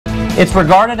It's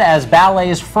regarded as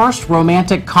ballet's first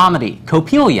romantic comedy.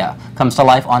 Coppelia comes to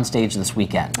life on stage this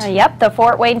weekend. Yep, the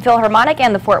Fort Wayne Philharmonic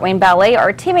and the Fort Wayne Ballet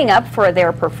are teaming up for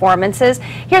their performances.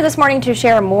 Here this morning to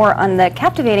share more on the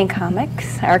captivating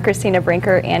comics are Christina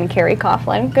Brinker and Carrie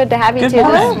Coughlin. Good to have you two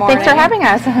this morning. Thanks for having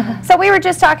us. So we were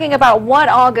just talking about what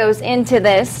all goes into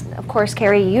this. Of course,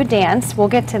 Carrie, you dance. We'll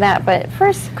get to that. But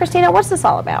first, Christina, what's this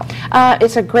all about?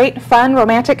 It's a great, fun,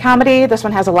 romantic comedy. This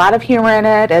one has a lot of humor in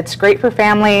it. It's great for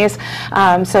families.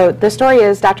 So the story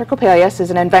is Dr. Coppelia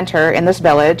is an inventor in this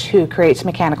village who creates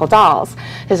mechanical dolls.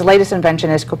 His latest invention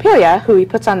is Coppelia, who he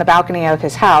puts on the balcony of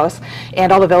his house,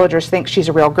 and all the villagers think she's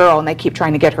a real girl, and they keep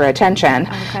trying to get her attention.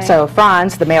 Okay. So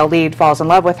Franz, the male lead, falls in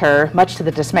love with her, much to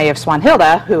the dismay of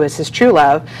Swanhilda, who is his true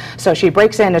love. So she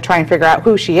breaks in to try and figure out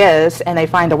who she is, and they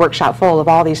find a workshop full of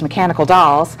all these mechanical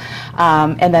dolls.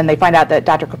 And then they find out that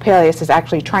Dr. Coppelia is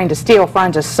actually trying to steal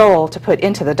Franz's soul to put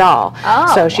into the doll.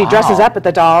 Oh, so she dresses up at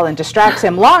the doll and distracts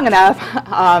him long enough,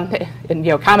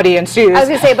 and comedy ensues. I was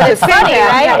going to say, but it's funny,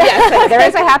 right? Yes, there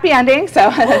is a happy ending, so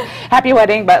happy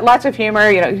wedding, but lots of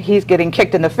humor. He's getting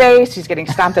kicked in the face, he's getting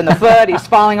stomped in the foot, he's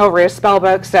falling over his spell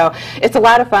book, so it's a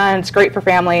lot of fun. It's great for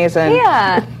families. And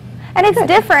yeah. And it's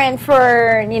different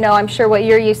for, I'm sure what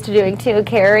you're used to doing too,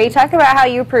 Carrie. Talk about how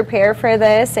you prepare for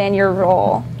this and your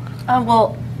role.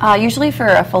 Usually for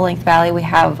a full-length ballet, we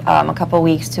have a couple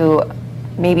weeks to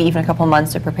maybe even a couple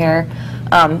months to prepare.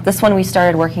 This one we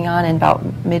started working on in about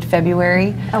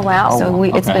mid-February. Oh, wow. So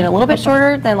it's been a little bit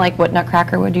shorter than like what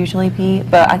Nutcracker would usually be,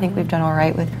 but I think we've done all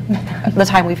right with the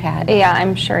time we've had. Yeah,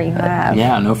 I'm sure you have.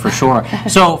 Yeah, no, for sure.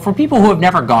 So for people who have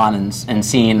never gone and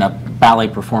seen a ballet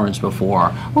performance before,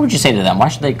 what would you say to them? Why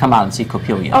should they come out and see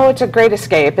Coppelia? Oh, it's a great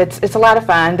escape. It's a lot of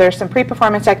fun. There's some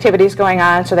pre-performance activities going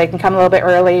on, so they can come a little bit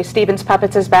early. Stevens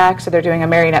Puppets is back, so they're doing a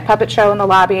marionette puppet show in the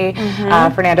lobby.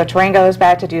 Fernando Tarango is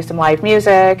back to do some live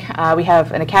music. We have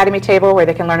an academy table where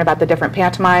they can learn about the different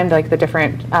pantomime, like the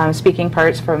different speaking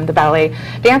parts from the ballet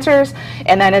dancers.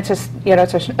 And then it's just,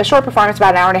 it's a short performance,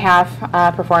 about an hour and a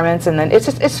half performance, and then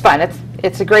it's fun.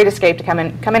 It's a great escape to come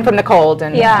in from the cold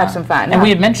and have some fun. And we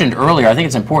had mentioned earlier, I think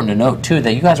it's important to note too,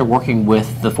 that you guys are working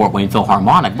with the Fort Wayne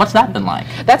Philharmonic. What's that been like?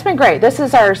 That's been great. This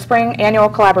is our spring annual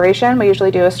collaboration. We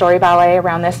usually do a story ballet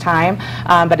around this time,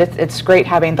 but it's great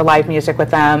having the live music with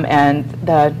them. And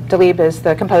Dalib is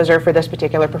the composer for this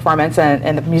particular performance,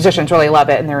 and the musicians really love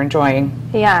it and they're enjoying.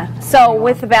 Yeah. So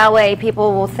with the ballet,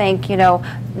 people will think,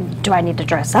 do I need to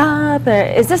dress up?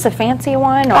 Is this a fancy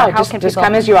one? Or how can just people...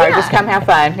 come as you are. Yeah. Just come have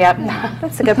fun. Yep.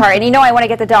 That's a good part. And I want to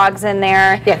get the dogs in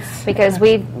there. Yes. Because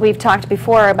we've talked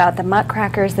before about the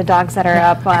Muttcrackers, the dogs that are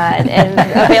up and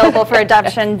available for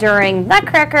adoption during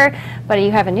Nutcracker. But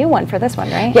you have a new one for this one,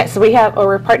 right? Yes,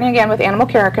 we're partnering again with Animal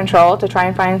Care Control to try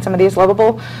and find some of these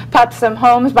lovable pups some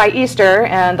homes by Easter.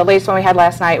 And the latest one we had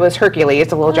last night was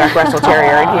Hercules, a little Jack Russell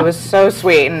Terrier, and he was so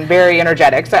sweet and very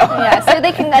energetic. So yeah, so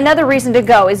another reason to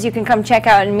go is you can come check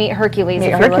out and meet Hercules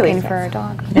if you're looking for a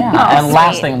dog. Yeah. And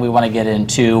last thing we want to get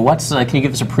into, can you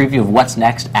give us a preview of what's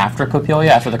next after Coppelia,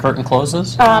 after the curtain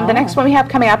closes? The next one we have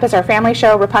coming up is our family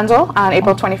show Rapunzel on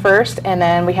April 21st, and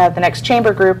then we have the next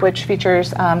chamber group, which features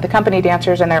the company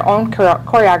dancers and their own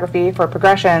choreography for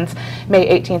progressions,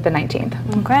 May 18th and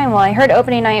 19th. Okay, well I heard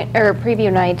opening night or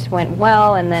preview night went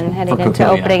well, and then heading into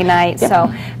opening night. Yep.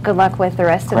 So good luck with the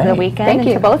rest of the weekend. Thank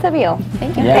you to both of you.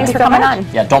 Thank you. Yeah. Thanks for coming on.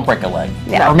 Yeah, don't break a leg.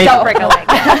 Yeah, or maybe don't break a leg.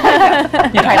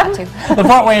 Try not to. The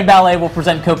Fort Wayne Ballet will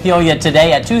present Coppelia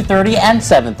today at 2:30 and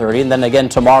 7:30, and then again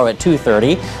tomorrow at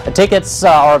 2:30. Tickets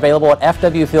are available at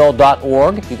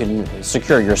fwphil.org. You can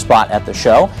secure your spot at the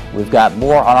show. We've got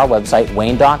more on our website,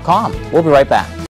 wayne.com. We'll be right back.